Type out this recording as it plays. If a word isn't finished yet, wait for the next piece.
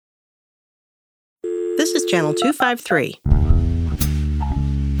This is Channel 253.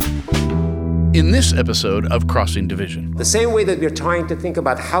 In this episode of Crossing Division. The same way that we're trying to think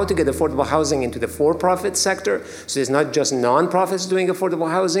about how to get affordable housing into the for-profit sector, so it's not just nonprofits doing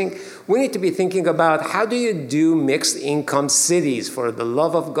affordable housing, we need to be thinking about how do you do mixed income cities, for the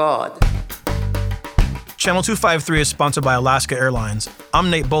love of God. Channel 253 is sponsored by Alaska Airlines. I'm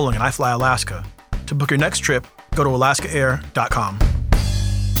Nate Bowling and I fly Alaska. To book your next trip, go to alaskaair.com.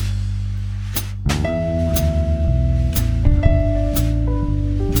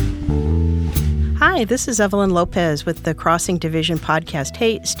 Hi, this is Evelyn Lopez with the Crossing Division podcast.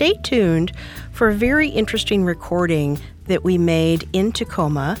 Hey, stay tuned for a very interesting recording that we made in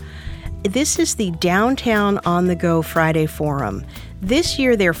Tacoma. This is the Downtown on the Go Friday Forum. This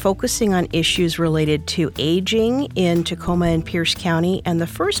year, they're focusing on issues related to aging in Tacoma and Pierce County, and the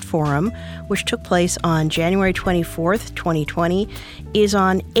first forum, which took place on January 24th, 2020, is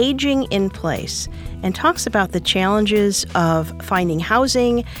on aging in place and talks about the challenges of finding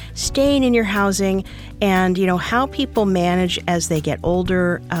housing, staying in your housing, and how people manage as they get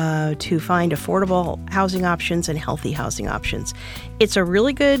older to find affordable housing options and healthy housing options. It's a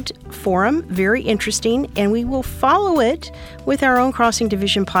really good forum, very interesting, and we will follow it with our own Crossing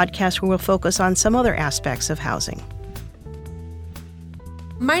Division podcast where we'll focus on some other aspects of housing.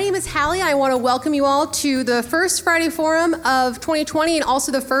 My name is Hallie. I want to welcome you all to the first Friday Forum of 2020 and also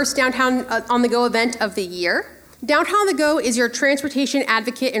the first Downtown on the Go event of the year. Downtown on the Go is your transportation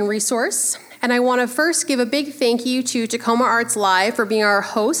advocate and resource. And I want to first give a big thank you to Tacoma Arts Live for being our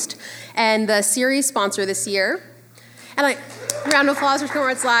host and the series sponsor this year. And round of applause for Tacoma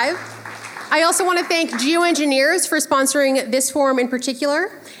Arts Live. I also want to thank Geoengineers for sponsoring this forum in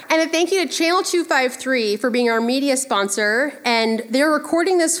particular. And a thank you to Channel 253 for being our media sponsor. And they're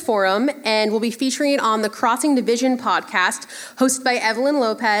recording this forum and we'll be featuring it on the Crossing Division podcast hosted by Evelyn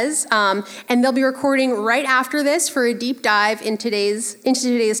Lopez. And they'll be recording right after this for a deep dive into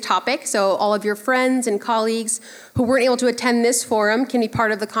today's topic. So all of your friends and colleagues who weren't able to attend this forum can be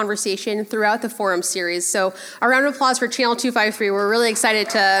part of the conversation throughout the forum series. So a round of applause for Channel 253. We're really excited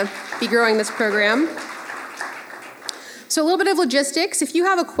to be growing this program. So a little bit of logistics. If you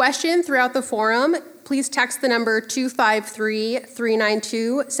have a question throughout the forum, please text the number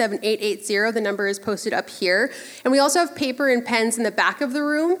 253-392-7880. The number is posted up here. And we also have paper and pens in the back of the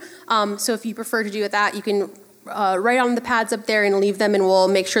room. So if you prefer to do that, you can write on the pads up there and leave them, and we'll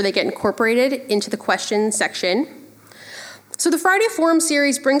make sure they get incorporated into the question section. So the Friday Forum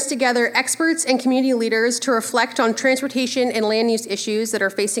series brings together experts and community leaders to reflect on transportation and land use issues that are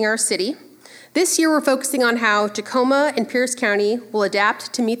facing our city. This year, we're focusing on how Tacoma and Pierce County will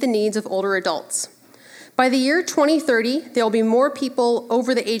adapt to meet the needs of older adults. By the year 2030, there will be more people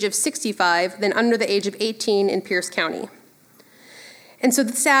over the age of 65 than under the age of 18 in Pierce County. And so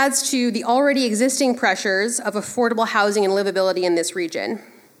this adds to the already existing pressures of affordable housing and livability in this region.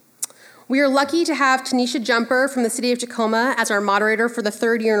 We are lucky to have Tanisha Jumper from the City of Tacoma as our moderator for the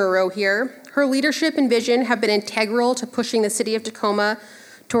third year in a row here. Her leadership and vision have been integral to pushing the City of Tacoma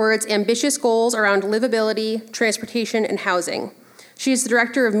towards ambitious goals around livability, transportation, and housing. She is the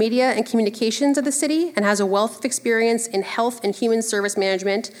Director of Media and Communications of the city and has a wealth of experience in health and human service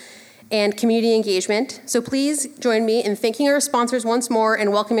management and community engagement. So please join me in thanking our sponsors once more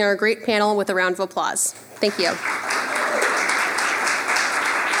and welcoming our great panel with a round of applause. Thank you.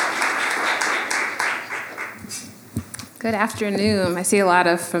 Good afternoon. I see a lot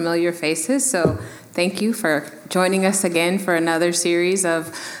of familiar faces, so thank you for joining us again for another series of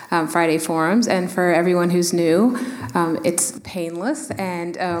Friday Forums. And for everyone who's new, it's painless,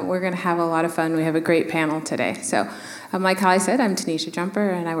 and we're going to have a lot of fun. We have a great panel today. So, like Holly said, I'm Tanisha Jumper,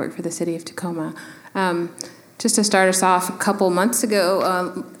 and I work for the City of Tacoma. Just to start us off, a couple months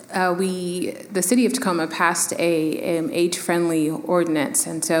ago, the City of Tacoma passed a age-friendly ordinance,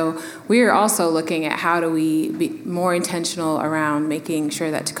 and so we are also looking at how do we be more intentional around making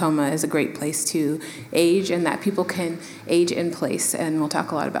sure that Tacoma is a great place to age and that people can age in place, and we'll talk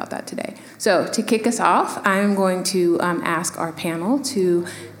a lot about that today. So to kick us off, I'm going to ask our panel to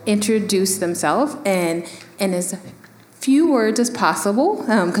introduce themselves and as few words as possible,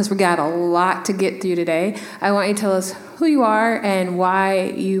 because we got a lot to get through today. I want you to tell us who you are and why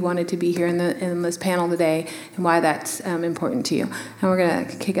you wanted to be here in this panel today and why that's important to you. And we're going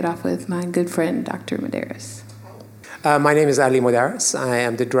to kick it off with my good friend, Dr. Medeiros. My name is Ali Modares. I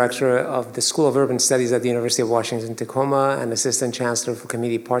am the director of the School of Urban Studies at the University of Washington, Tacoma, and assistant chancellor for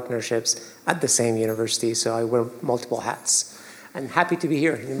community partnerships at the same university. So I wear multiple hats. I'm happy to be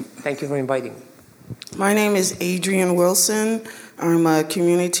here. Thank you for inviting me. My name is Adrienne Wilson. I'm a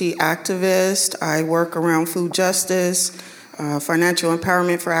community activist. I work around food justice, financial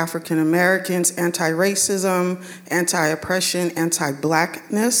empowerment for African Americans, anti-racism, anti-oppression,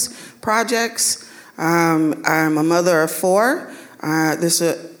 anti-blackness projects. I'm a mother of 4. This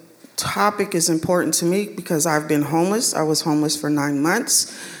topic is important to me because I've been homeless. I was homeless for 9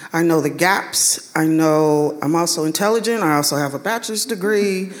 months. I know the gaps. I'm also intelligent. I also have a bachelor's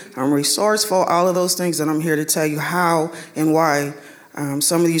degree. I'm resourceful, all of those things, and I'm here to tell you how and why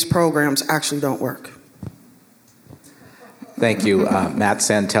some of these programs actually don't work. Thank you. Matt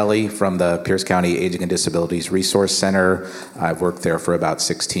Santelli from the Pierce County Aging and Disabilities Resource Center. I've worked there for about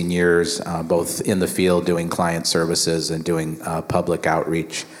 16 years, both in the field doing client services and doing public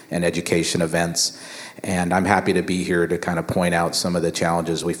outreach and education events. And I'm happy to be here to kind of point out some of the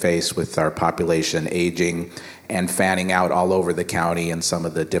challenges we face with our population aging and fanning out all over the county and some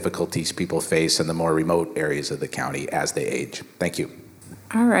of the difficulties people face in the more remote areas of the county as they age. Thank you.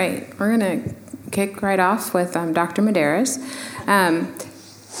 All right, we're going to kick right off with Dr. Medeiros.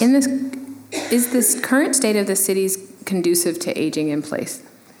 Is this current state of the cities conducive to aging in place?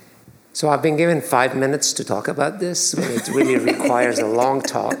 So I've been given 5 minutes to talk about this, but it really requires a long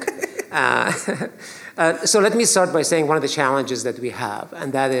talk. So let me start by saying one of the challenges that we have,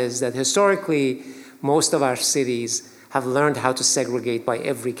 and that is that historically, most of our cities have learned how to segregate by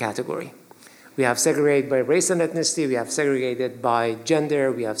every category. We have segregated by race and ethnicity, we have segregated by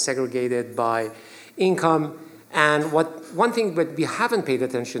gender, we have segregated by income, and one thing that we haven't paid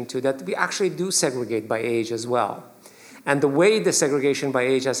attention to, that we actually do segregate by age as well. And the way the segregation by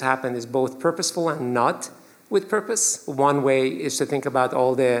age has happened is both purposeful and not with purpose. One way is to think about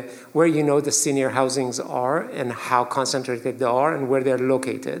where the senior housings are and how concentrated they are and where they're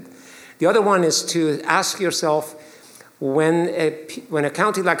located. The other one is to ask yourself, when a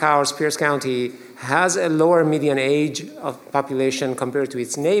county like ours, Pierce County, has a lower median age of population compared to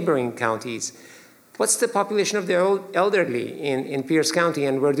its neighboring counties, what's the population of the elderly in Pierce County,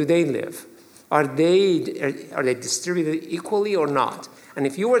 and where do they live? Are they distributed equally or not? And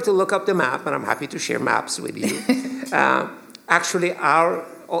if you were to look up the map, and I'm happy to share maps with you, actually our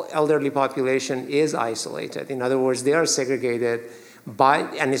elderly population is isolated. In other words, they are segregated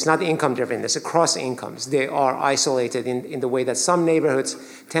and it's not income driven, it's across incomes. They are isolated in the way that some neighborhoods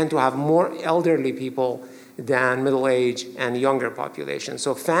tend to have more elderly people than middle-aged and younger population.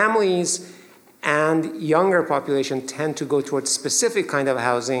 So families and younger population tend to go towards specific kind of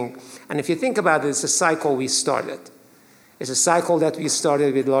housing. And if you think about it, it's a cycle we started. It's a cycle that we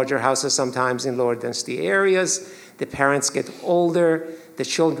started with larger houses, sometimes in lower density areas. The parents get older, the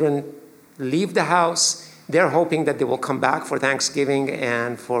children leave the house. They're hoping that they will come back for Thanksgiving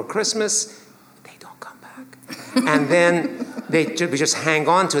and for Christmas. They don't come back. And then we just hang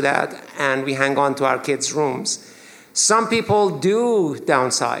on to that, and we hang on to our kids' rooms. Some people do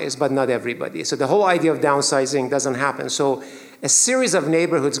downsize, but not everybody. So the whole idea of downsizing doesn't happen. So a series of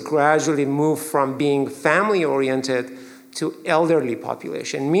neighborhoods gradually move from being family-oriented to elderly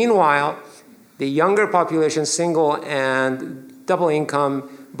population. Meanwhile, the younger population, single and double income,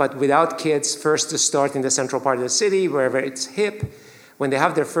 but without kids, first to start in the central part of the city, wherever it's hip. When they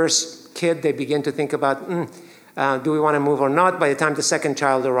have their first kid, they begin to think about, do we want to move or not? By the time the second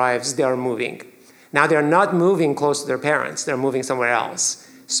child arrives, they are moving. Now they're not moving close to their parents, they're moving somewhere else.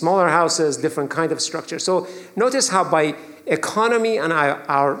 Smaller houses, different kind of structure. So notice how by economy and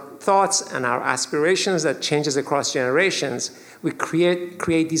our thoughts and our aspirations that changes across generations, we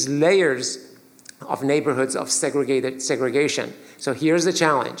create these layers of neighborhoods of segregation. So here's the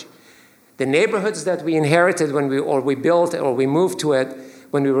challenge. The neighborhoods that we inherited when we built or we moved to it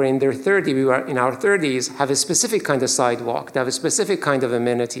when we were in our 30s, have a specific kind of sidewalk, they have a specific kind of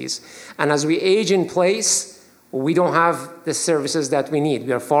amenities. And as we age in place, we don't have the services that we need.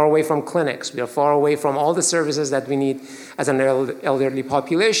 We are far away from clinics. We are far away from all the services that we need as an elderly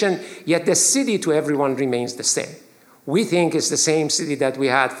population, yet the city to everyone remains the same. We think it's the same city that we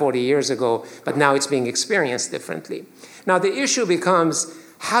had 40 years ago, but now it's being experienced differently. Now the issue becomes,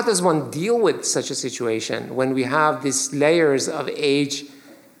 how does one deal with such a situation when we have these layers of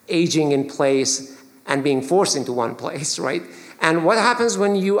aging in place and being forced into one place, right? And what happens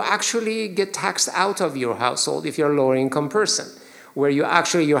when you actually get taxed out of your household if you're a lower income person, where your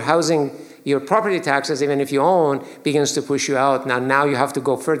property taxes, even if you own, begins to push you out. Now you have to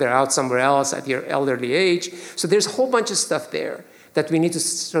go further out somewhere else at your elderly age. So there's a whole bunch of stuff there that we need to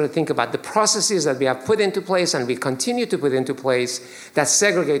sort of think about. The processes that we have put into place and we continue to put into place that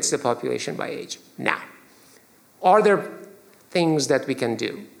segregates the population by age. Now, are there things that we can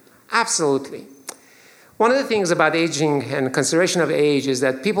do? Absolutely. One of the things about aging and consideration of age is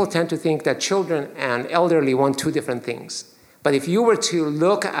that people tend to think that children and elderly want two different things. But if you were to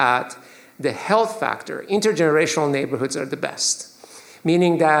look at the health factor, intergenerational neighborhoods are the best,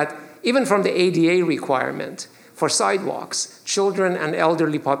 meaning that even from the ADA requirement for sidewalks, children and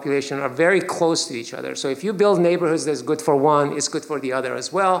elderly population are very close to each other. So if you build neighborhoods that's good for one, it's good for the other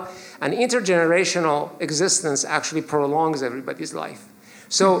as well. And intergenerational existence actually prolongs everybody's life.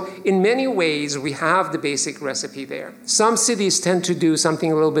 So in many ways, we have the basic recipe there. Some cities tend to do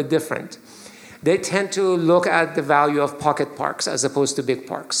something a little bit different. They tend to look at the value of pocket parks as opposed to big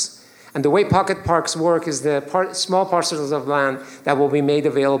parks. And the way pocket parks work is the small parcels of land that will be made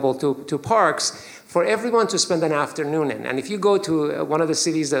available to parks for everyone to spend an afternoon in. And if you go to one of the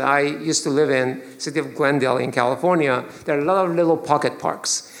cities that I used to live in, city of Glendale in California, there are a lot of little pocket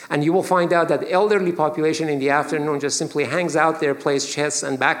parks. And you will find out that the elderly population in the afternoon just simply hangs out there, plays chess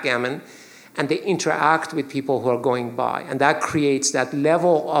and backgammon, and they interact with people who are going by. And that creates that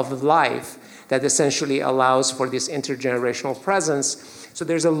level of life that essentially allows for this intergenerational presence. So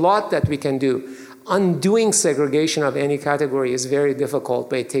there's a lot that we can do. Undoing segregation of any category is very difficult,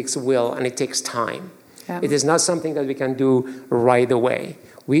 but it takes will and it takes time. Yeah. It is not something that we can do right away.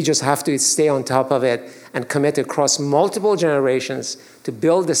 We just have to stay on top of it and commit across multiple generations to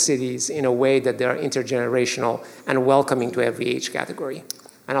build the cities in a way that they are intergenerational and welcoming to every age category.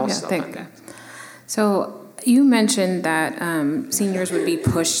 And I'll stop on that. So you mentioned that seniors would be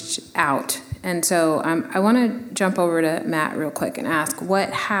pushed out. And so I want to jump over to Matt real quick and ask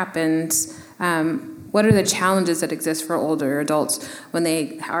what happens, what are the challenges that exist for older adults when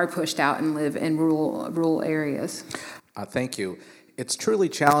they are pushed out and live in rural areas? Thank you. It's truly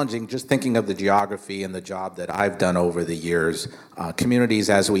challenging just thinking of the geography and the job that I've done over the years. Communities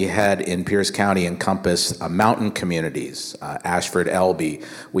as we head in Pierce County encompass mountain communities, Ashford, Elby.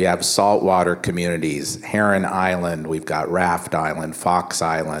 We have saltwater communities, Heron Island, we've got Raft Island, Fox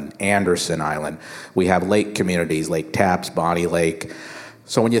Island, Anderson Island. We have lake communities, Lake Tapps, Bonnie Lake.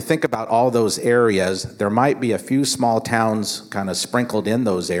 So when you think about all those areas, there might be a few small towns kind of sprinkled in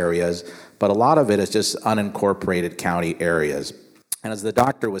those areas, but a lot of it is just unincorporated county areas. And as the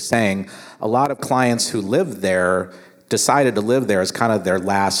doctor was saying, a lot of clients who live there decided to live there as kind of their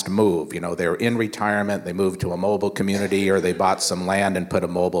last move. You know, they're in retirement, they moved to a mobile community, or they bought some land and put a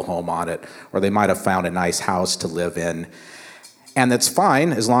mobile home on it, or they might have found a nice house to live in. And that's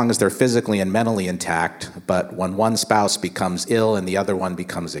fine as long as they're physically and mentally intact, but when one spouse becomes ill and the other one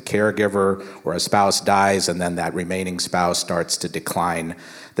becomes a caregiver, or a spouse dies and then that remaining spouse starts to decline,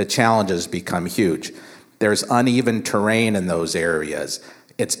 the challenges become huge. There's uneven terrain in those areas.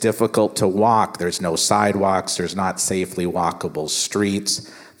 It's difficult to walk. There's no sidewalks. There's not safely walkable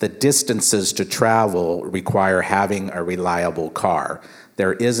streets. The distances to travel require having a reliable car.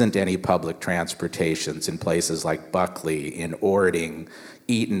 There isn't any public transportations in places like Buckley, in Ording,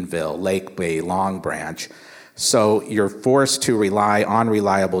 Eatonville, Lake Bay, Long Branch. So you're forced to rely on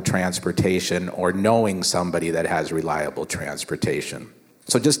reliable transportation or knowing somebody that has reliable transportation.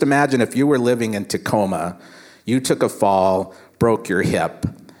 So just imagine if you were living in Tacoma, you took a fall, broke your hip,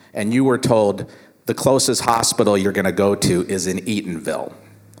 and you were told the closest hospital you're going to go to is in Eatonville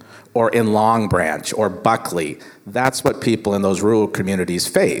or in Long Branch or Buckley. That's what people in those rural communities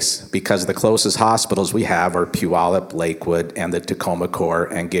face, because the closest hospitals we have are Puyallup, Lakewood, and the Tacoma Core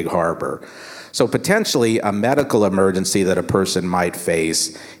and Gig Harbor. So potentially a medical emergency that a person might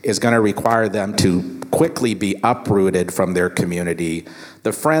face is going to require them to quickly be uprooted from their community.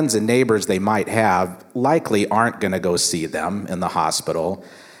 The friends and neighbors they might have likely aren't going to go see them in the hospital.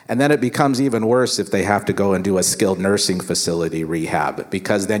 And then it becomes even worse if they have to go and do a skilled nursing facility rehab,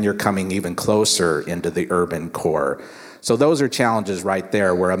 because then you're coming even closer into the urban core. So those are challenges right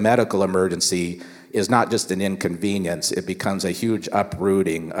there, where a medical emergency is not just an inconvenience, it becomes a huge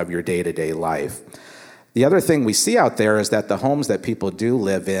uprooting of your day-to-day life. The other thing we see out there is that the homes that people do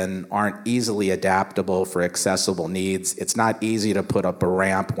live in aren't easily adaptable for accessible needs. It's not easy to put up a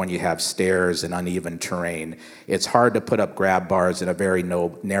ramp when you have stairs and uneven terrain. It's hard to put up grab bars in a very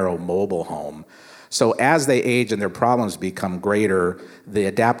narrow mobile home. So as they age and their problems become greater, the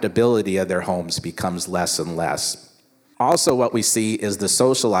adaptability of their homes becomes less and less. Also, what we see is the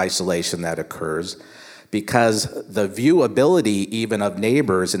social isolation that occurs, because the viewability even of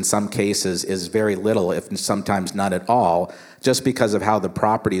neighbors in some cases is very little, if sometimes none at all, just because of how the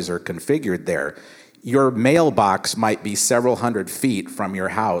properties are configured there. Your mailbox might be several hundred feet from your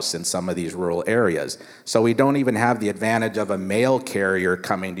house in some of these rural areas. So we don't even have the advantage of a mail carrier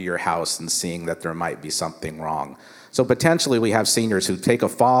coming to your house and seeing that there might be something wrong. So potentially we have seniors who take a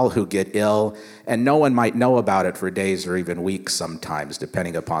fall, who get ill, and no one might know about it for days or even weeks sometimes,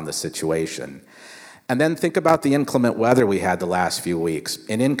 depending upon the situation. And then think about the inclement weather we had the last few weeks.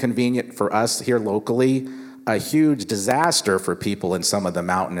 An inconvenient for us here locally, a huge disaster for people in some of the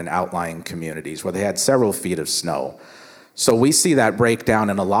mountain and outlying communities where they had several feet of snow. So we see that breakdown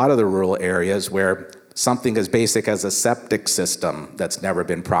in a lot of the rural areas where something as basic as a septic system that's never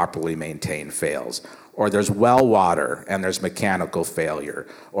been properly maintained fails, or there's well water and there's mechanical failure,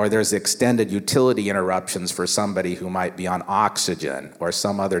 or there's extended utility interruptions for somebody who might be on oxygen or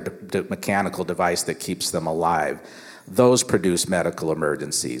some other mechanical device that keeps them alive. Those produce medical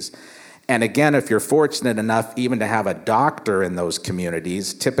emergencies. And again, if you're fortunate enough even to have a doctor in those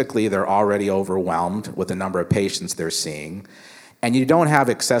communities, typically they're already overwhelmed with the number of patients they're seeing. And you don't have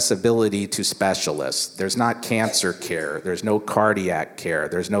accessibility to specialists. There's not cancer care. There's no cardiac care.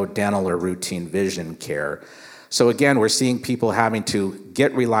 There's no dental or routine vision care. So again, we're seeing people having to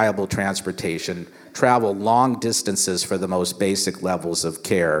get reliable transportation, travel long distances for the most basic levels of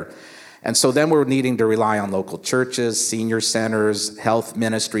care. And so then we're needing to rely on local churches, senior centers, health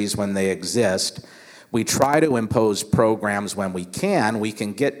ministries when they exist. We try to impose programs when we can. We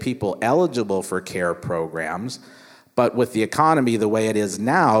can get people eligible for care programs. But with the economy the way it is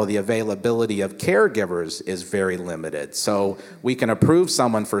now, the availability of caregivers is very limited. So we can approve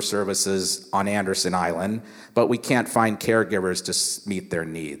someone for services on Anderson Island, but we can't find caregivers to meet their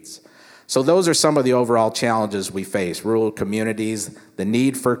needs. So those are some of the overall challenges we face. Rural communities, the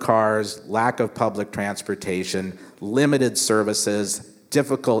need for cars, lack of public transportation, limited services,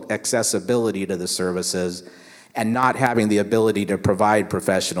 difficult accessibility to the services, and not having the ability to provide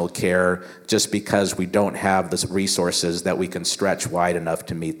professional care just because we don't have the resources that we can stretch wide enough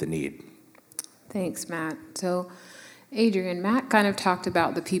to meet the need. Thanks, Matt. So, Adrian, Matt kind of talked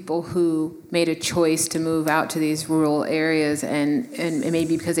about the people who made a choice to move out to these rural areas and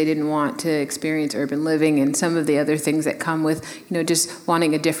maybe because they didn't want to experience urban living and some of the other things that come with, just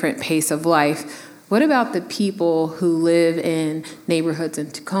wanting a different pace of life. What about the people who live in neighborhoods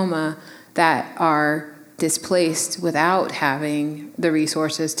in Tacoma that are displaced without having the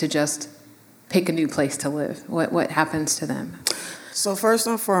resources to just pick a new place to live? What happens to them? So first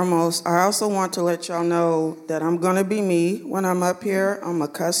and foremost, I also want to let y'all know that I'm going to be me when I'm up here. I'm a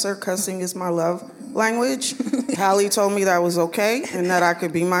cusser. Cussing is my love language. Hallie told me that was okay and that I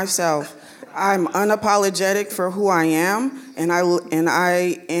could be myself. I'm unapologetic for who I am, and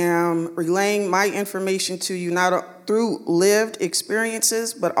I am relaying my information to you not through lived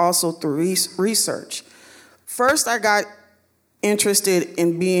experiences, but also through research. First, I got interested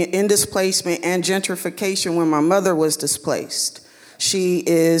in being in displacement and gentrification when my mother was displaced. She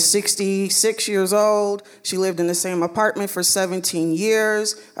is 66 years old. She lived in the same apartment for 17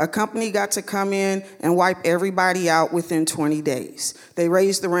 years. A company got to come in and wipe everybody out within 20 days. They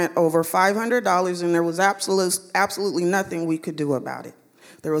raised the rent over $500, and there was absolutely nothing we could do about it.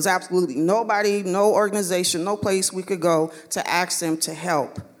 There was absolutely nobody, no organization, no place we could go to ask them to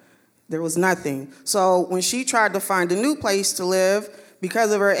help. There was nothing. So when she tried to find a new place to live,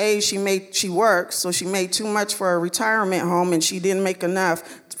 because of her age, she works, so she made too much for a retirement home, and she didn't make enough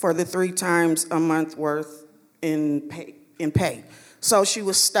for the 3 times a month worth in pay. So she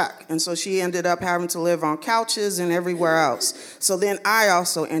was stuck, and so she ended up having to live on couches and everywhere else. So then I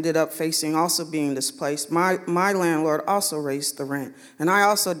also ended up also being displaced. My landlord also raised the rent, and I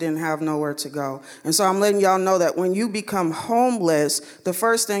also didn't have nowhere to go. And so I'm letting y'all know that when you become homeless, the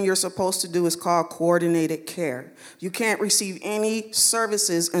first thing you're supposed to do is call coordinated care. You can't receive any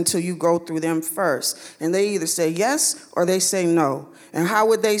services until you go through them first. And they either say yes or they say no. And how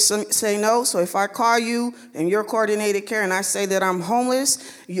would they say no? So if I call you and you're coordinated care and I say that I'm homeless,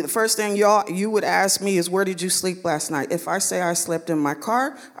 the first thing you would ask me is, where did you sleep last night? If I say I slept in my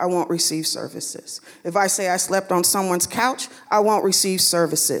car, I won't receive services. If I say I slept on someone's couch, I won't receive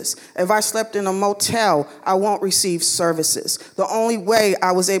services. If I slept in a motel, I won't receive services. The only way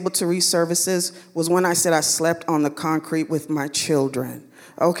I was able to receive services was when I said I slept on the concrete with my children.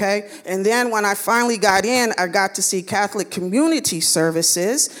 Okay? And then when I finally got in, I got to see Catholic Community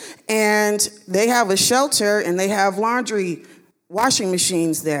Services, and they have a shelter and they have washing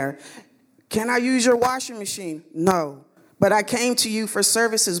machines there. Can I use your washing machine? No. But I came to you for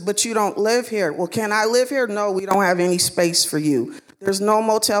services, but you don't live here. Well, can I live here? No, we don't have any space for you. There's no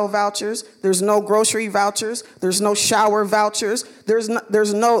motel vouchers. There's no grocery vouchers. There's no shower vouchers. There's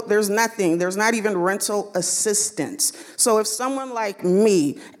nothing. There's not even rental assistance. So if someone like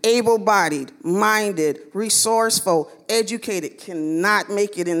me, able-bodied, minded, resourceful, educated, cannot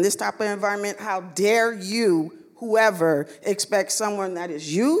make it in this type of environment, how dare you, whoever, expect someone that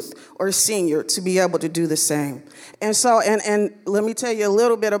is youth or senior to be able to do the same. And so, and let me tell you a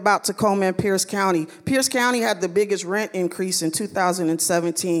little bit about Tacoma and Pierce County. Pierce County had the biggest rent increase in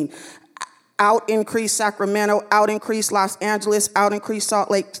 2017. Out increased Sacramento, out increased Los Angeles, out increased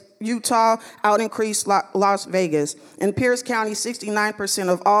Salt Lake Utah out-increased Las Vegas. In Pierce County, 69%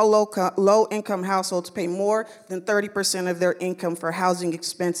 of all low-income households pay more than 30% of their income for housing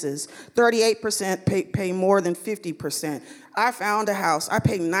expenses. 38% pay more than 50%. I found a house. I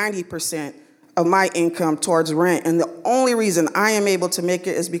pay 90% of my income towards rent, and the only reason I am able to make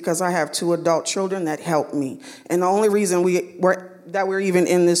it is because I have 2 adult children that help me. And the only reason we're even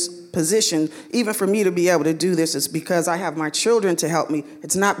in this position, even for me to be able to do this, is because I have my children to help me.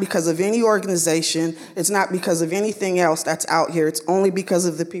 It's not because of any organization. It's not because of anything else that's out here. It's only because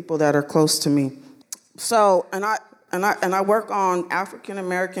of the people that are close to me. So, and I work on African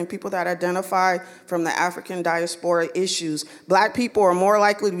American people that identify from the African diaspora issues. Black people are more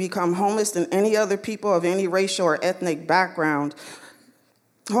likely to become homeless than any other people of any racial or ethnic background.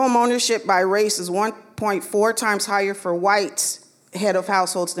 Home ownership by race is 1.4 times higher for whites head of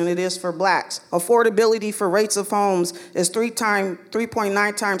households than it is for blacks. Affordability for rates of homes is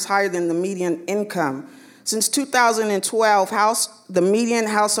 3.9 times higher than the median income. Since 2012, the median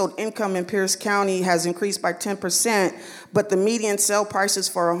household income in Pierce County has increased by 10%, but the median sale prices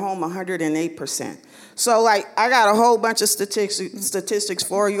for a home 108%. So, I got a whole bunch of statistics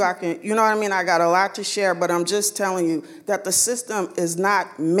for you. You know what I mean? I got a lot to share, but I'm just telling you that the system is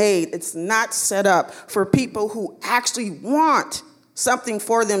not made. It's not set up for people who actually want something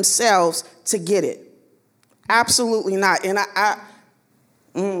for themselves to get it. Absolutely not. And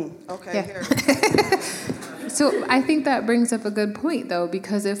okay. Yeah. So I think that brings up a good point, though,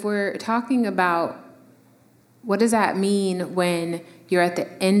 because if we're talking about what does that mean when you're at the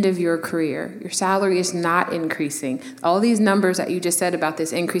end of your career, your salary is not increasing. All these numbers that you just said about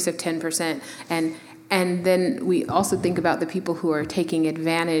this increase of 10%, and then we also think about the people who are taking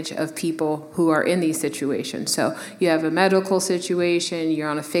advantage of people who are in these situations. So you have a medical situation, you're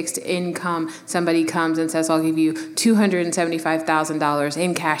on a fixed income, somebody comes and says, I'll give you $275,000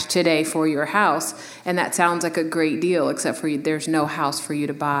 in cash today for your house. And that sounds like a great deal, except for there's no house for you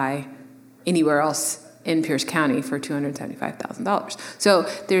to buy anywhere else in Pierce County for $275,000. So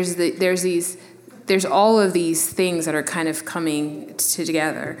there's all of these things that are kind of coming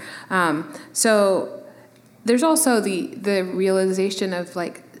together. So there's also the realization of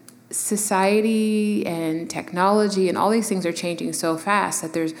society and technology and all these things are changing so fast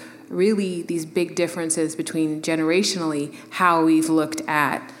that there's really these big differences between generationally how we've looked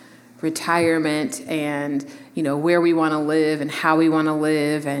at retirement and where we want to live and how we want to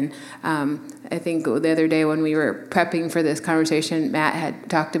live. And I think the other day when we were prepping for this conversation, Matt had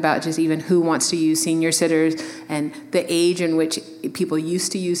talked about just even who wants to use senior centers and the age in which people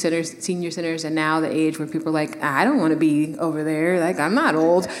used to use senior centers, and now the age where people are like, I don't want to be over there. I'm not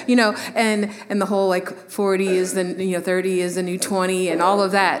old, and the whole 40 is the 30 is the new 20 and all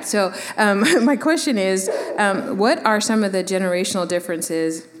of that. So my question is, what are some of the generational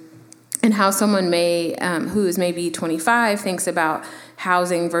differences and how someone may, who is maybe 25, thinks about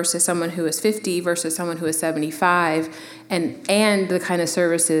housing versus someone who is 50 versus someone who is 75, and the kind of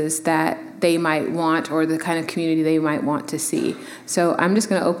services that they might want or the kind of community they might want to see. So I'm just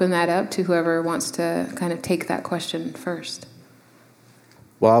going to open that up to whoever wants to kind of take that question first.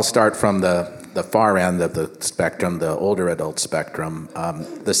 Well, I'll start from the far end of the spectrum, the older adult spectrum.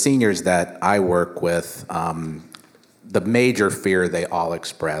 The seniors that I work with, the major fear they all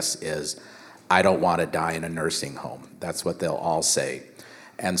express is, I don't want to die in a nursing home. That's what they'll all say.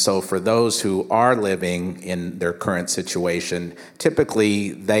 And so for those who are living in their current situation,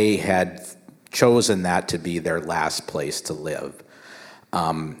 typically they had chosen that to be their last place to live.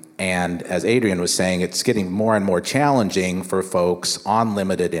 And as Adrian was saying, it's getting more and more challenging for folks on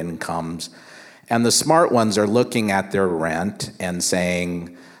limited incomes. And the smart ones are looking at their rent and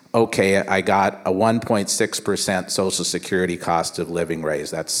saying, okay, I got a 1.6% Social Security cost of living raise.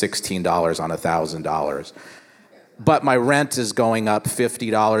 That's $16 on $1,000. But my rent is going up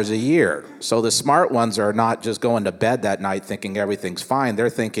 $50 a year. So the smart ones are not just going to bed that night thinking everything's fine. They're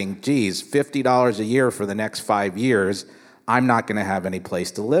thinking, geez, $50 a year for the next 5 years, I'm not going to have any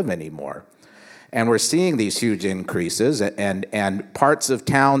place to live anymore. And we're seeing these huge increases, and parts of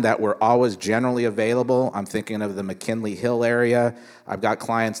town that were always generally available. I'm thinking of the McKinley Hill area. I've got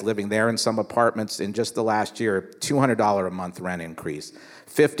clients living there in some apartments. In just the last year, $200 a month rent increase,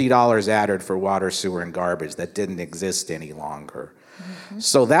 $50 added for water, sewer, and garbage that didn't exist any longer. Mm-hmm.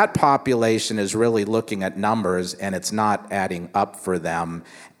 So that population is really looking at numbers, and it's not adding up for them.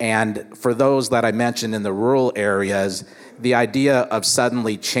 And for those that I mentioned in the rural areas, the idea of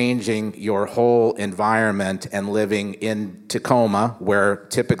suddenly changing your whole environment and living in Tacoma, where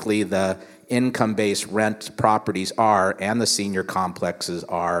typically the income-based rent properties are and the senior complexes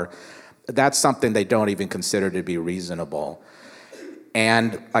are, that's something they don't even consider to be reasonable.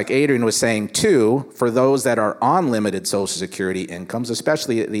 And like Adrian was saying too, for those that are on limited Social Security incomes,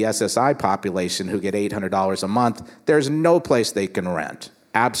 especially the SSI population who get $800 a month, there's no place they can rent.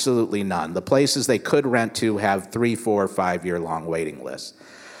 Absolutely none. The places they could rent to have 3, 4, 5 year long waiting lists.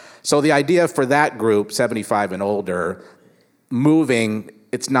 So the idea for that group, 75 and older, moving,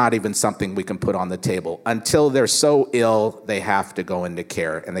 it's not even something we can put on the table. Until they're so ill, they have to go into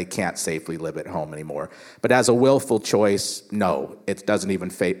care and they can't safely live at home anymore. But as a willful choice, no, it doesn't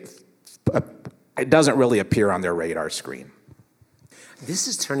even it doesn't really appear on their radar screen. This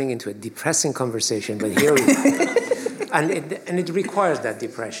is turning into a depressing conversation, but here we go. And it requires that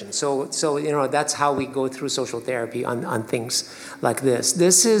depression. So that's how we go through social therapy on things like this.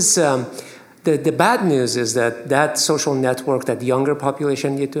 This is the bad news is that social network that the younger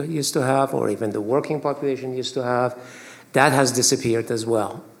population used to have, or even the working population used to have, that has disappeared as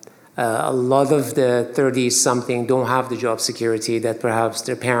well. A lot of the 30-something don't have the job security that perhaps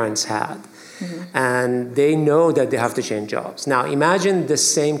their parents had. Mm-hmm. And they know that they have to change jobs. Now, imagine the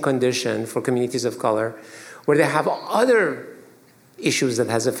same condition for communities of color where they have other issues that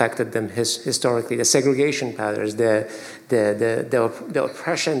has affected them historically, the segregation patterns, the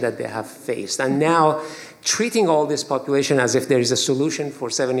oppression that they have faced. And now treating all this population as if there is a solution for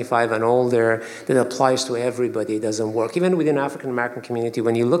 75 and older that applies to everybody doesn't work. Even within the African American community,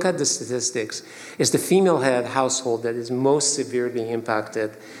 when you look at the statistics, it's the female-head household that is most severely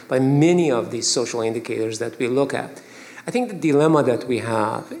impacted by many of these social indicators that we look at. I think the dilemma that we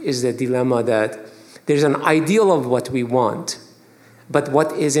have is the dilemma that there's an ideal of what we want, but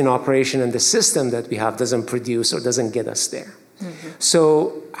what is in operation and the system that we have doesn't produce or doesn't get us there. Mm-hmm.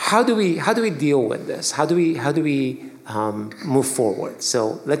 So how do we deal with this? How do we move forward?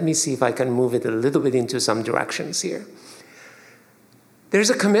 So let me see if I can move it a little bit into some directions here. There's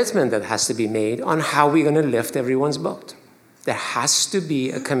a commitment that has to be made on how we're going to lift everyone's boat. There has to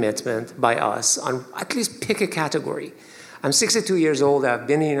be a commitment by us on at least pick a category. I'm 62 years old. I've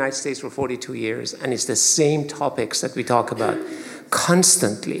been in the United States for 42 years, and it's the same topics that we talk about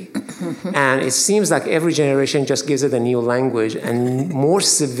constantly. And it seems like every generation just gives it a new language and more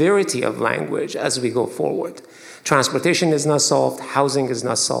severity of language as we go forward. Transportation is not solved. Housing is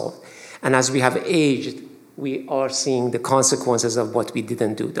not solved. And as we have aged, we are seeing the consequences of what we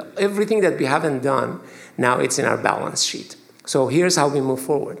didn't do. Everything that we haven't done, now it's in our balance sheet. So here's how we move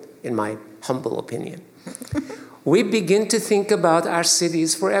forward, in my humble opinion. We begin to think about our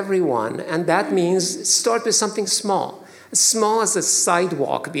cities for everyone, and that means start with something small. As small as a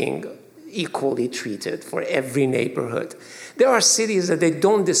sidewalk being equally treated for every neighborhood. There are cities that they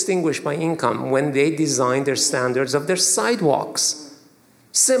don't distinguish by income when they design their standards of their sidewalks.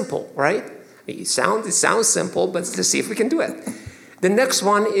 Simple, right? It sounds simple, but let's see if we can do it. The next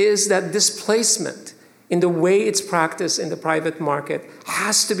one is that displacement in the way it's practiced in the private market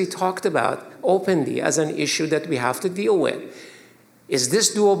has to be talked about openly as an issue that we have to deal with. Is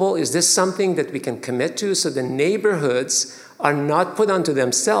this doable? Is this something that we can commit to so the neighborhoods are not put onto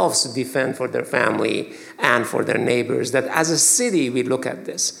themselves to defend for their family and for their neighbors, that as a city we look at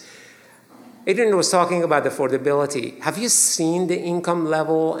this? Adrian was talking about affordability. Have you seen the income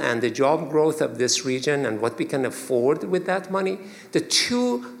level and the job growth of this region and what we can afford with that money? The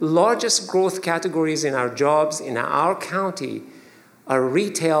two largest growth categories in our jobs in our county are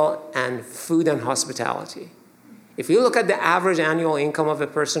retail and food and hospitality. If you look at the average annual income of a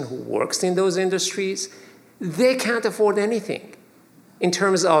person who works in those industries, they can't afford anything in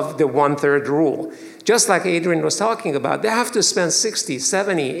terms of the 1/3 rule. Just like Adrian was talking about, they have to spend 60,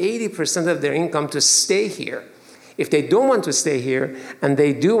 70, 80% of their income to stay here. If they don't want to stay here and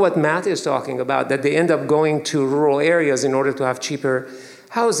they do what Matt is talking about, that they end up going to rural areas in order to have cheaper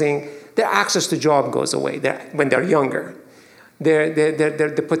housing, their access to job goes away when they're younger.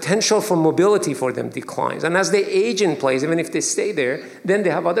 The potential for mobility for them declines. And as they age in place, even if they stay there, then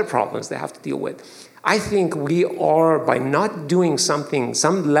they have other problems they have to deal with. I think we are, by not doing something,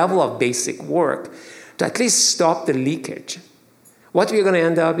 some level of basic work, to at least stop the leakage. What we're going to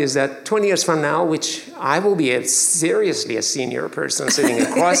end up is that 20 years from now, which I will be seriously a senior person sitting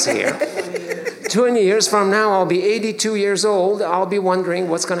across here, 20 years from now, I'll be 82 years old, I'll be wondering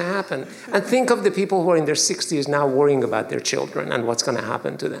what's going to happen. And think of the people who are in their 60s now worrying about their children and what's going to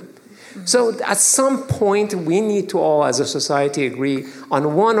happen to them. So at some point, we need to all, as a society, agree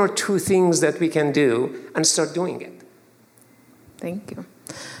on one or two things that we can do and start doing it. Thank you.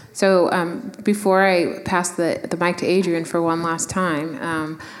 So before I pass the mic to Adrian for one last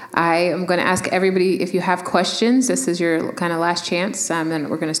time, I am going to ask everybody, if you have questions, this is your kind of last chance. Then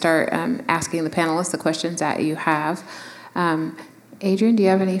we're going to start asking the panelists the questions that you have. Adrian, do you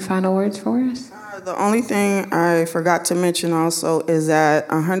have any final words for us? The only thing I forgot to mention also is that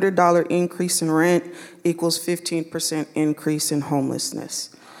a $100 increase in rent equals 15% increase in homelessness.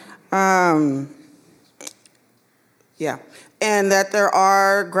 Yeah. And that there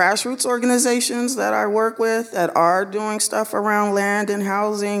are grassroots organizations that I work with that are doing stuff around land and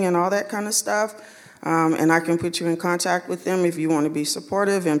housing and all that kind of stuff. And I can put you in contact with them if you want to be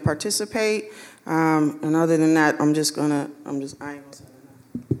supportive and participate. And other than that, I ain't gonna say that.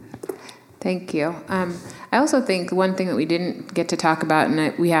 Thank you. I also think one thing that we didn't get to talk about,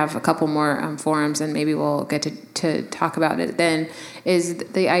 and we have a couple more forums, and maybe we'll get to talk about it then, is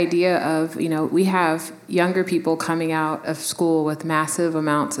the idea of, we have younger people coming out of school with massive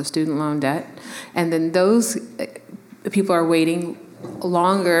amounts of student loan debt, and then those people are waiting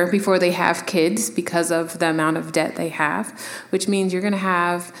longer before they have kids because of the amount of debt they have, which means you're going to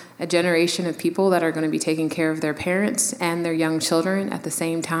have a generation of people that are going to be taking care of their parents and their young children at the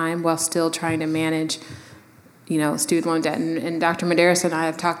same time while still trying to manage, student loan debt. And Dr. Medeiros and I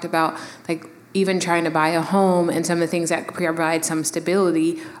have talked about, even trying to buy a home, and some of the things that provide some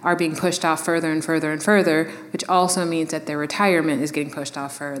stability are being pushed off further and further and further, which also means that their retirement is getting pushed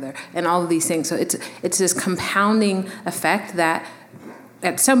off further, and all of these things. So it's this compounding effect that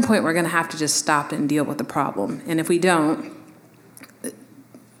at some point we're going to have to just stop and deal with the problem. And if we don't,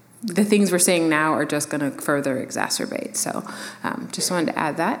 the things we're seeing now are just going to further exacerbate. So just wanted to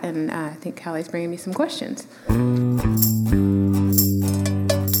add that, and I think Hallie's bringing me some questions.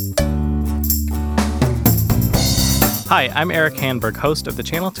 Hi, I'm Eric Hanberg, host of the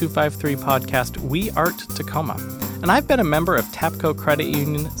Channel 253 podcast We Art Tacoma, and I've been a member of TAPCO Credit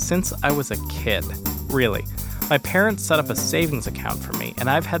Union since I was a kid, really. My parents set up a savings account for me, and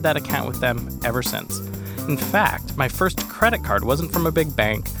I've had that account with them ever since. In fact, my first credit card wasn't from a big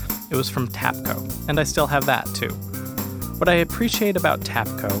bank, it was from TAPCO, and I still have that too. What I appreciate about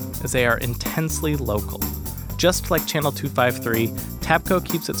TAPCO is they are intensely local. Just like Channel 253, TAPCO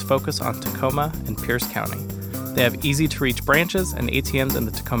keeps its focus on Tacoma and Pierce County. They have easy-to-reach branches and ATMs in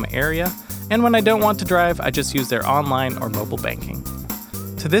the Tacoma area, and when I don't want to drive, I just use their online or mobile banking.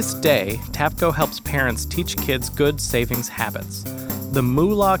 To this day, TAPCO helps parents teach kids good savings habits. The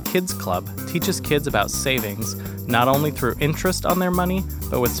Moolah Kids Club teaches kids about savings, not only through interest on their money,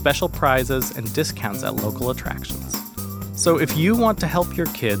 but with special prizes and discounts at local attractions. So if you want to help your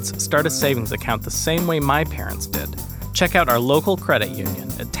kids start a savings account the same way my parents did, check out our local credit union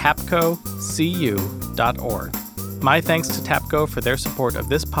at tapcocu.org. My thanks to TAPCO for their support of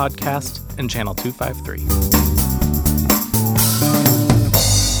this podcast and Channel 253.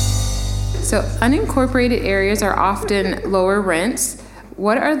 So unincorporated areas are often lower rents.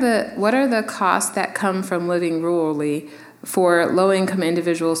 What are the costs that come from living rurally for low-income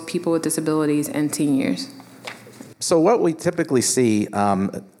individuals, people with disabilities, and seniors? So what we typically see,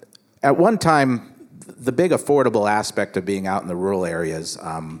 at one time, the big affordable aspect of being out in the rural areas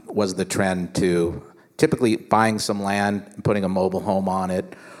was the trend to typically buying some land and putting a mobile home on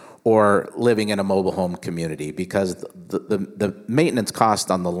it, or living in a mobile home community, because the maintenance cost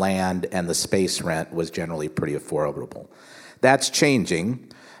on the land and the space rent was generally pretty affordable. That's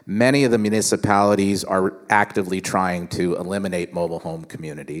changing. Many of the municipalities are actively trying to eliminate mobile home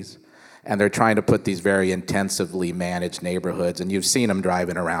communities, and they're trying to put these very intensively managed neighborhoods, and you've seen them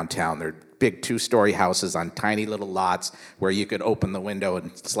driving around town. They're big 2-story houses on tiny little lots where you could open the window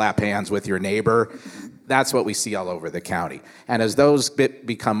and slap hands with your neighbor. That's what we see all over the county. And as those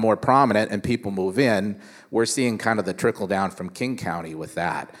become more prominent and people move in, we're seeing kind of the trickle down from King County with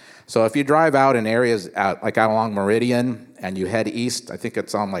that. So if you drive out in areas like out along Meridian and you head east, I think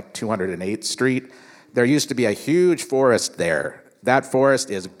it's on like 208th Street, there used to be a huge forest there. That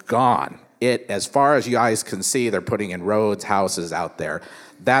forest is gone. As far as you eyes can see, they're putting in roads, houses out there.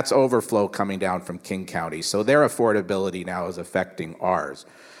 That's overflow coming down from King County. So their affordability now is affecting ours.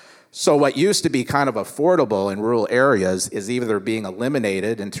 So what used to be kind of affordable in rural areas is either being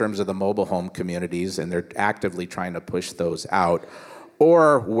eliminated in terms of the mobile home communities, and they're actively trying to push those out,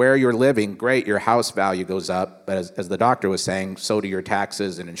 or where you're living, great, your house value goes up, but as the doctor was saying, so do your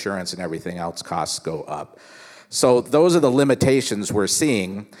taxes and insurance and everything else costs go up. So those are the limitations we're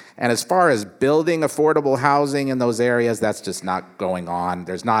seeing. And as far as building affordable housing in those areas, that's just not going on.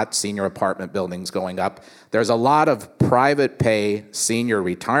 There's not senior apartment buildings going up. There's a lot of private pay senior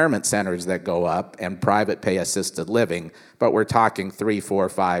retirement centers that go up and private pay assisted living, but we're talking $3,000,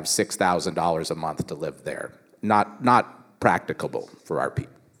 $4,000, $5,000, $6,000 a month to live there. Not practicable for our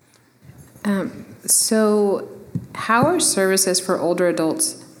people. So how are services for older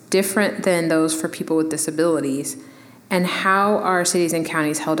adults different than those for people with disabilities, and how are cities and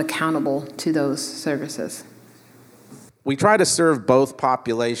counties held accountable to those services? We try to serve both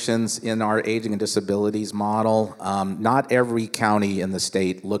populations in our aging and disabilities model. Not every county in the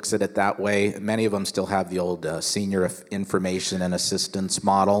state looks at it that way. Many of them still have the old senior information and assistance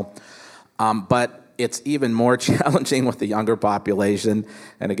model. But it's even more challenging with the younger population.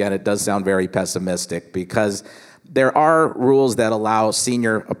 And again, it does sound very pessimistic because there are rules that allow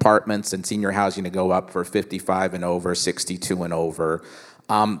senior apartments and senior housing to go up for 55 and over, 62 and over.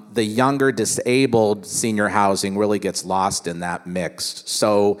 The younger disabled senior housing really gets lost in that mix.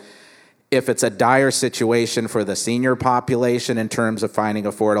 So if it's a dire situation for the senior population in terms of finding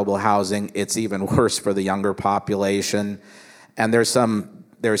affordable housing, it's even worse for the younger population. And there's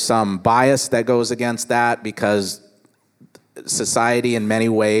some bias that goes against that because society in many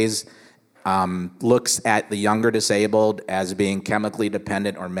ways looks at the younger disabled as being chemically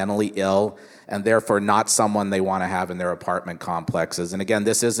dependent or mentally ill, and therefore not someone they want to have in their apartment complexes. And again,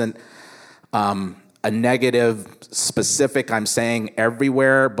 this isn't a negative specific, I'm saying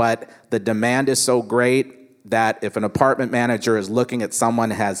everywhere, but the demand is so great that if an apartment manager is looking at someone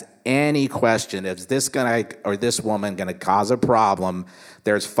who has any question, is this guy or this woman going to cause a problem,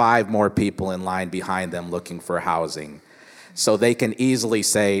 there's 5 more people in line behind them looking for housing. So they can easily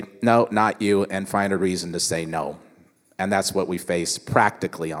say, no, not you, and find a reason to say no. And that's what we face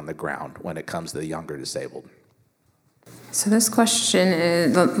practically on the ground when it comes to the younger disabled. So this question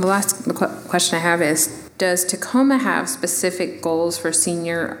is, the last question I have is, does Tacoma have specific goals for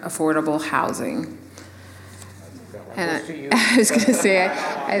senior affordable housing? And I was going to say,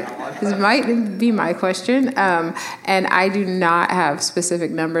 this might be my question, and I do not have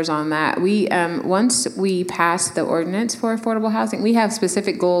specific numbers on that. We once we passed the ordinance for affordable housing, we have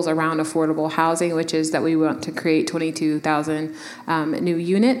specific goals around affordable housing, which is that we want to create 22,000 new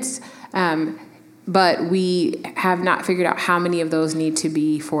units. But we have not figured out how many of those need to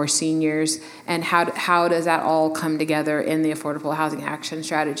be for seniors and how does that all come together in the Affordable Housing Action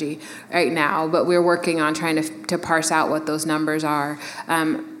Strategy right now. But we're working on trying to parse out what those numbers are. I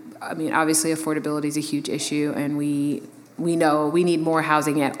mean, obviously affordability is a huge issue, and we know we need more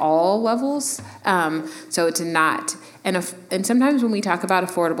housing at all levels. So it's not, and sometimes when we talk about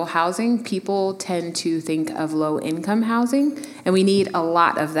affordable housing, people tend to think of low income housing, and we need a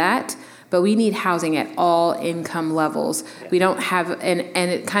lot of that. But we need housing at all income levels. We don't have, and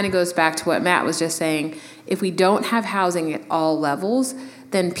it kind of goes back to what Matt was just saying. If we don't have housing at all levels,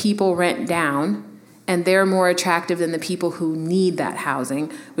 then people rent down, and they're more attractive than the people who need that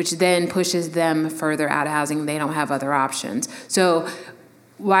housing, which then pushes them further out of housing. They don't have other options. So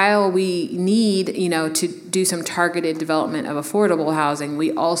while we need, to do some targeted development of affordable housing,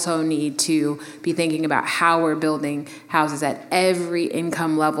 we also need to be thinking about how we're building houses at every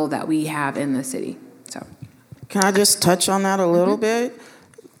income level that we have in the city. So, can I just touch on that a little bit?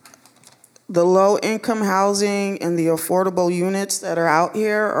 The low-income housing and the affordable units that are out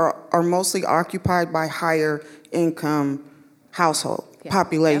here are mostly occupied by higher-income household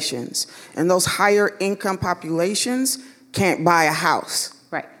populations. Yep. And those higher-income populations can't buy a house.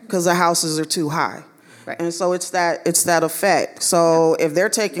 Right. Because the houses are too high. Right. And so it's that effect. So if they're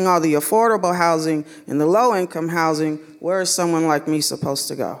taking all the affordable housing and the low-income housing, where is someone like me supposed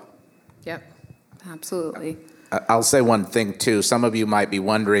to go? Yep, absolutely. I'll say one thing, too. Some of you might be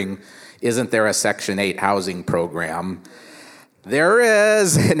wondering, isn't there a Section 8 housing program? There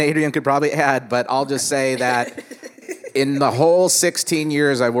is, and Adrian could probably add, but I'll just say that in the whole 16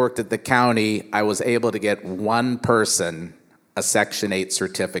 years I worked at the county, I was able to get one person a Section 8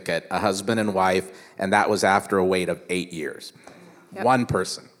 certificate, a husband and wife, and that was after a wait of 8 years. Yep. One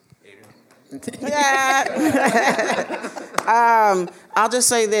person. I'll just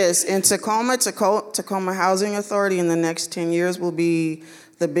say this. In Tacoma Housing Authority in the next 10 years will be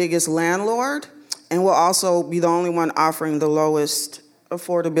the biggest landlord, and will also be the only one offering the lowest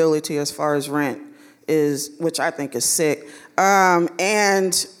affordability as far as rent is, which I think is sick.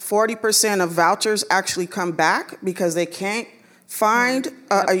 And 40% of vouchers actually come back because they can't find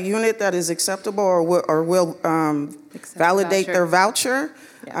a unit that is acceptable or will validate their voucher.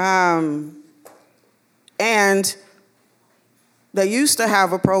 Yep. And they used to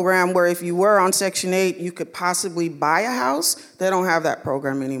have a program where if you were on Section 8, you could possibly buy a house. They don't have that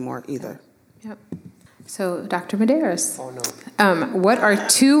program anymore either. Yep. So, Dr. Medeiros. Oh, no. What are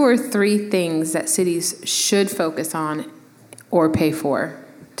 2 or 3 things that cities should focus on or pay for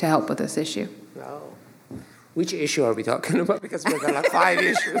to help with this issue? Oh. Which issue are we talking about? Because we've got like 5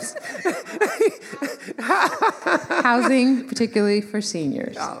 issues. Housing, particularly for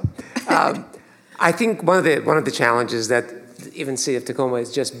seniors. I think one of the challenges that even City of Tacoma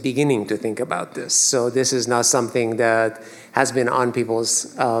is just beginning to think about this. So this is not something that has been on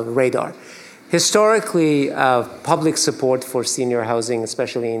people's radar. Historically, public support for senior housing,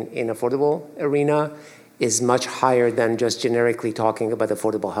 especially in affordable arena, is much higher than just generically talking about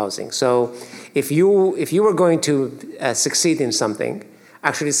affordable housing. So if you were going to succeed in something,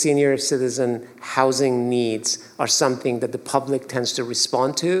 actually senior citizen housing needs are something that the public tends to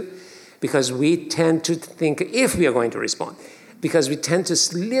respond to, because we tend to think, if we are going to respond, because we tend to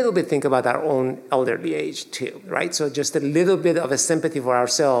a little bit think about our own elderly age too, right? So just a little bit of a sympathy for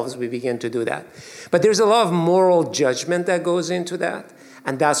ourselves, we begin to do that. But there's a lot of moral judgment that goes into that,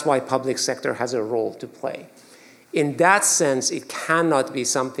 and that's why public sector has a role to play. In that sense, it cannot be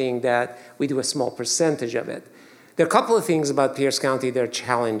something that we do a small percentage of it. There are a couple of things about Pierce County that are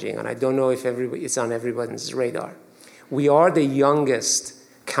challenging, and I don't know if it's on everybody's radar. We are the youngest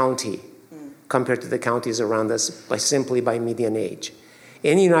county compared to the counties around us simply by median age.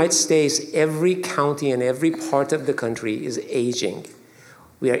 In the United States, every county and every part of the country is aging.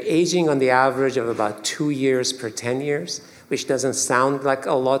 We are aging on the average of about 2 years per 10 years, which doesn't sound like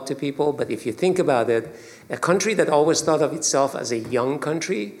a lot to people, but if you think about it, a country that always thought of itself as a young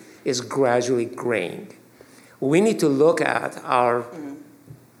country is gradually graying. We need to look at our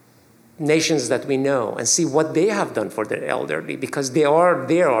nations that we know and see what they have done for their elderly, because they are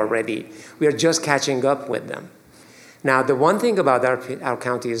there already. We are just catching up with them. Now, the one thing about our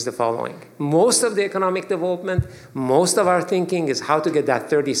county is the following. Most of the economic development, most of our thinking is how to get that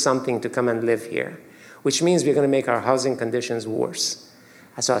 30-something to come and live here, which means we're going to make our housing conditions worse.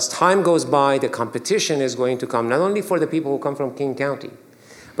 And so as time goes by, the competition is going to come not only for the people who come from King County,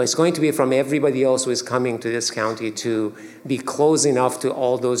 but it's going to be from everybody else who is coming to this county to be close enough to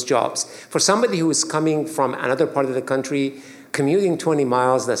all those jobs. For somebody who is coming from another part of the country, commuting 20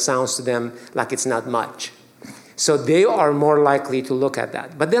 miles, that sounds to them like it's not much. So they are more likely to look at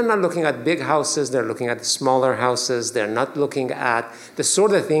that. But they're not looking at big houses, they're looking at the smaller houses, they're not looking at the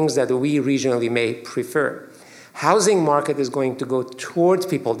sort of things that we regionally may prefer. Housing market is going to go towards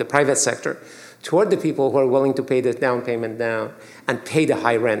people, the private sector, toward the people who are willing to pay the down payment down and pay the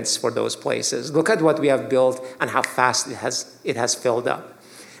high rents for those places. Look at what we have built and how fast it has filled up.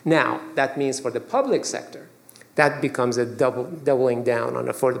 Now, that means for the public sector, that becomes a doubling down on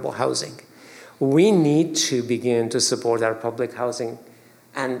affordable housing. We need to begin to support our public housing,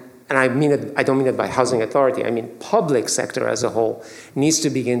 and I mean it, I don't mean it by housing authority, I mean public sector as a whole needs to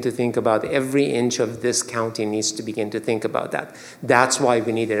begin to think about every inch of this county needs to begin to think about that. That's why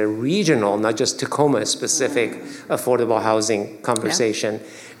we need a regional, not just Tacoma-specific affordable housing conversation,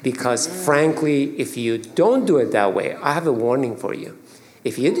 because frankly, if you don't do it that way, I have a warning for you.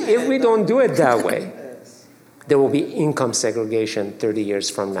 If we don't do it that way, there will be income segregation 30 years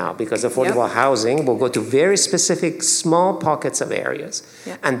from now, because affordable housing will go to very specific small pockets of areas.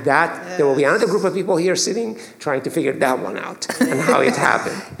 And that there will be another group of people here sitting trying to figure that one out and how it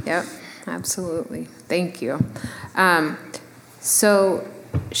happened. Yep, absolutely. Thank you. And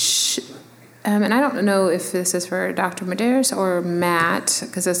I don't know if this is for Dr. Medeiros or Matt,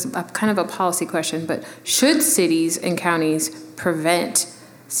 because it's kind of a policy question, but should cities and counties prevent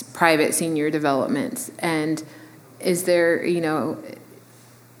private senior developments? And is there,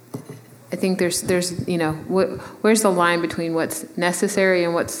 I think there's where's the line between what's necessary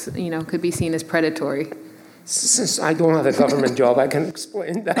and what's, could be seen as predatory? Since I don't have a government job, I can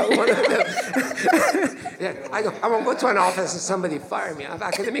explain that one. I won't go to an office and somebody fire me. I have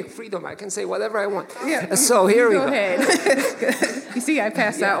academic freedom. I can say whatever I want. Yeah. So here we go. Go ahead. You see, I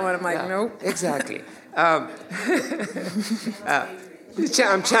passed that one. I'm like, nope. Exactly. I'm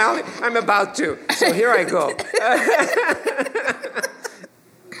challenging. I'm about to. So here I go.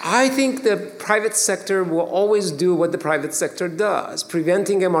 I think the private sector will always do what the private sector does,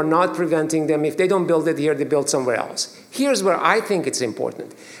 preventing them or not preventing them. If they don't build it here, they build somewhere else. Here's where I think it's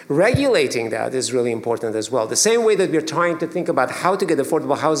important. Regulating that is really important as well. The same way that we're trying to think about how to get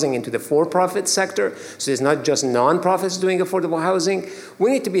affordable housing into the for-profit sector, so it's not just nonprofits doing affordable housing, we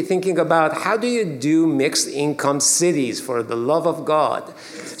need to be thinking about how do you do mixed income cities, for the love of God.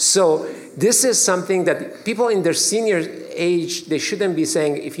 So this is something that people in their senior age, they shouldn't be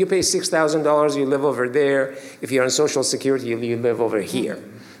saying, if you pay $6,000, you live over there. If you're on Social Security, you live over here,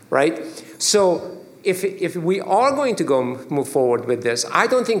 right? So if we are going to move forward with this, I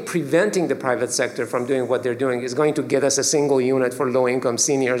don't think preventing the private sector from doing what they're doing is going to get us a single unit for low-income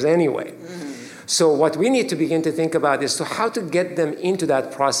seniors anyway. So what we need to begin to think about is how to get them into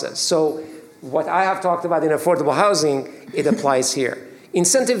that process. So what I have talked about in affordable housing, it applies here.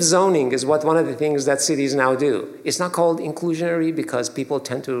 Incentive zoning is one of the things that cities now do. It's not called inclusionary because people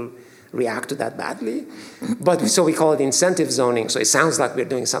tend to react to that badly, but so we call it incentive zoning. So it sounds like we're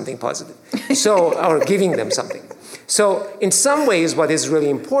doing something positive. Or giving them something. So in some ways, what is really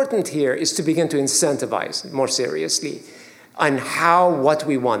important here is to begin to incentivize more seriously on what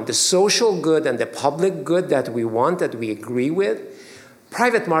we want, the social good and the public good that we want, that we agree with.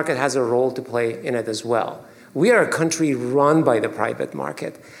 Private market has a role to play in it as well. We are a country run by the private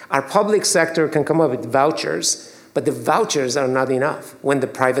market. Our public sector can come up with vouchers, but the vouchers are not enough when the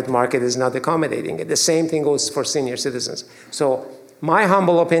private market is not accommodating it. The same thing goes for senior citizens. So my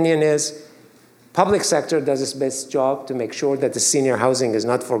humble opinion is public sector does its best job to make sure that the senior housing is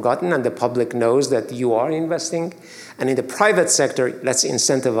not forgotten and the public knows that you are investing. And in the private sector, let's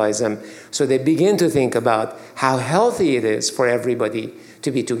incentivize them so they begin to think about how healthy it is for everybody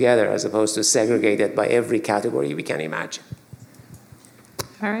to be together as opposed to segregated by every category we can imagine.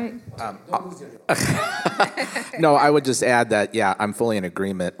 All right. No, I would just add that, yeah, I'm fully in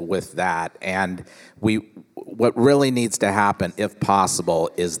agreement with that. And what really needs to happen, if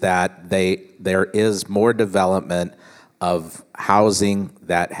possible, is that there is more development of housing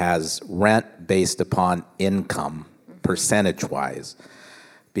that has rent based upon income, percentage-wise,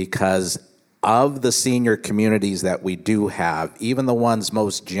 because of the senior communities that we do have, even the ones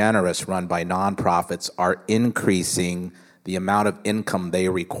most generous run by nonprofits are increasing the amount of income they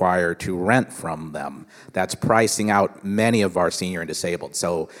require to rent from them. That's pricing out many of our senior and disabled.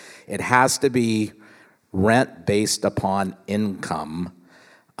 So it has to be rent based upon income.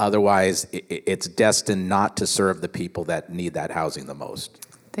 Otherwise, it's destined not to serve the people that need that housing the most.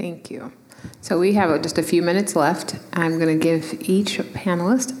 Thank you. So we have just a few minutes left. I'm going to give each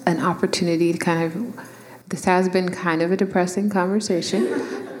panelist an opportunity to this has been kind of a depressing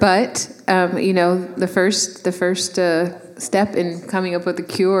conversation, but the first step in coming up with a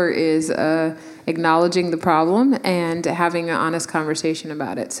cure is acknowledging the problem and having an honest conversation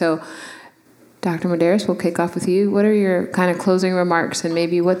about it. So, Dr. Medeiros, we'll kick off with you. What are your kind of closing remarks, and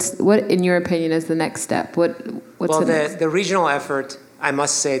maybe what in your opinion is the next step? The regional effort, I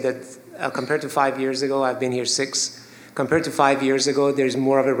must say that compared to 5 years ago, I've been here 6. Compared to 5 years ago, there's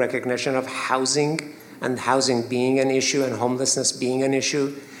more of a recognition of housing and housing being an issue and homelessness being an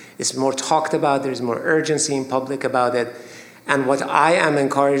issue. It's more talked about. There's more urgency in public about it. And what I am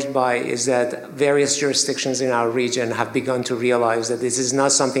encouraged by is that various jurisdictions in our region have begun to realize that this is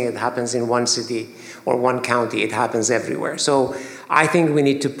not something that happens in one city or one county. It happens everywhere. So I think we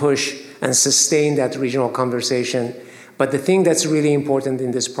need to push and sustain that regional conversation. But the thing that's really important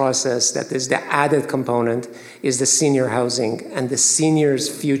in this process, that is the added component, is the senior housing and the seniors'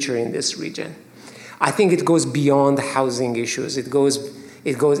 future in this region. I think it goes beyond housing issues.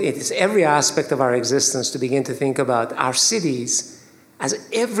 It's every aspect of our existence to begin to think about our cities as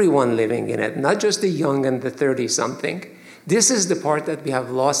everyone living in it, not just the young and the 30-something. This is the part that we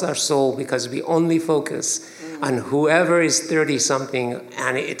have lost our soul because we only focus on whoever is 30-something,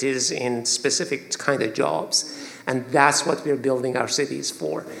 and it is in specific kind of jobs. And that's what we're building our cities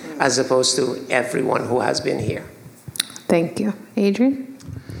for, as opposed to everyone who has been here. Thank you. Adrian?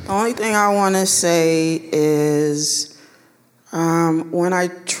 The only thing I want to say is when I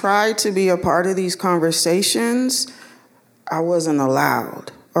tried to be a part of these conversations, I wasn't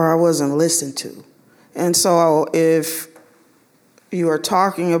allowed or I wasn't listened to. And so if you are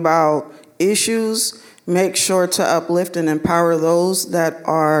talking about issues, make sure to uplift and empower those that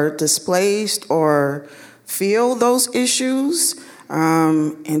are displaced or feel those issues,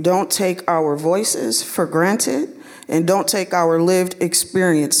 and don't take our voices for granted. And don't take our lived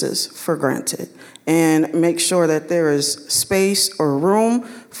experiences for granted. And make sure that there is space or room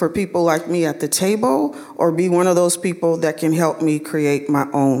for people like me at the table, or be one of those people that can help me create my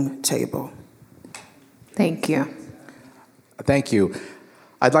own table. Thank you. Thank you.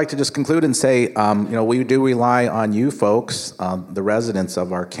 I'd like to just conclude and say, we do rely on you folks, the residents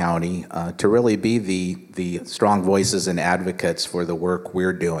of our county, to really be the strong voices and advocates for the work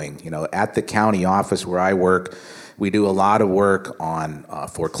we're doing. At the county office where I work, we do a lot of work on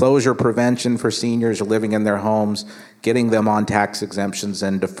foreclosure prevention for seniors living in their homes, getting them on tax exemptions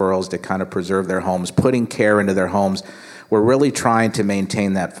and deferrals to kind of preserve their homes, putting care into their homes. We're really trying to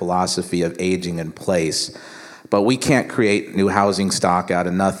maintain that philosophy of aging in place. But we can't create new housing stock out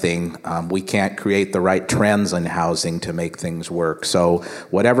of nothing. We can't create the right trends in housing to make things work. So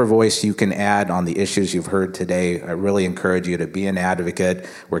whatever voice you can add on the issues you've heard today, I really encourage you to be an advocate.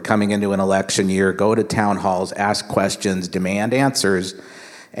 We're coming into an election year. Go to town halls, ask questions, demand answers.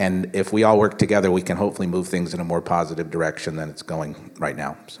 And if we all work together, we can hopefully move things in a more positive direction than it's going right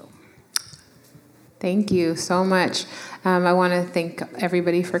now. So. Thank you so much. I want to thank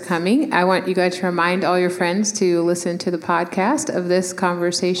everybody for coming. I want you guys to remind all your friends to listen to the podcast of this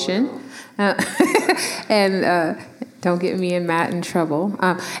conversation. And Don't get me and Matt in trouble.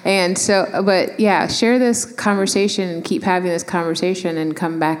 Share this conversation and keep having this conversation and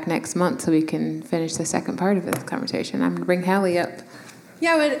come back next month so we can finish the second part of this conversation. I'm going to bring Hallie up.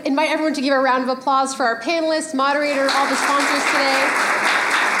 Yeah, I would invite everyone to give a round of applause for our panelists, moderator, all the sponsors today.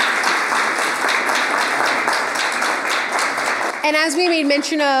 And as we made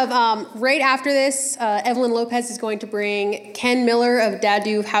mention of, right after this, Evelyn Lopez is going to bring Ken Miller of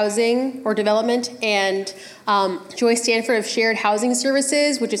Dadu Housing or Development and Joy Stanford of Shared Housing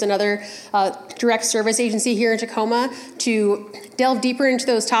Services, which is another direct service agency here in Tacoma, to delve deeper into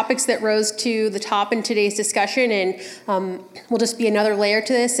those topics that rose to the top in today's discussion. And will just be another layer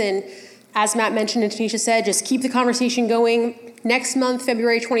to this. And as Matt mentioned and Tanisha said, just keep the conversation going. Next month,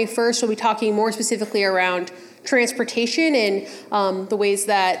 February 21st, we'll be talking more specifically around transportation and the ways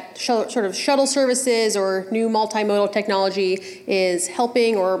that shuttle services or new multimodal technology is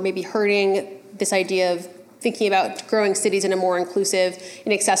helping or maybe hurting this idea of thinking about growing cities in a more inclusive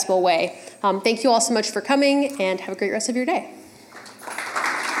and accessible way. Thank you all so much for coming, and have a great rest of your day.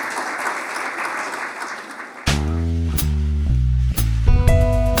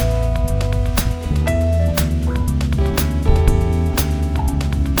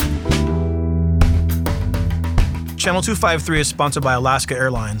 Channel 253 is sponsored by Alaska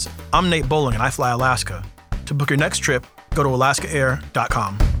Airlines. I'm Nate Bowling, and I fly Alaska. To book your next trip, go to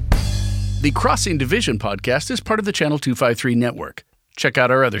alaskaair.com. The Crossing Division podcast is part of the Channel 253 network. Check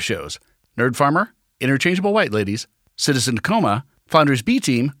out our other shows: Nerd Farmer, Interchangeable White Ladies, Citizen Tacoma, Founders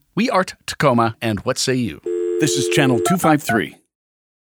B-Team, We Art Tacoma, and What Say You? This is Channel 253.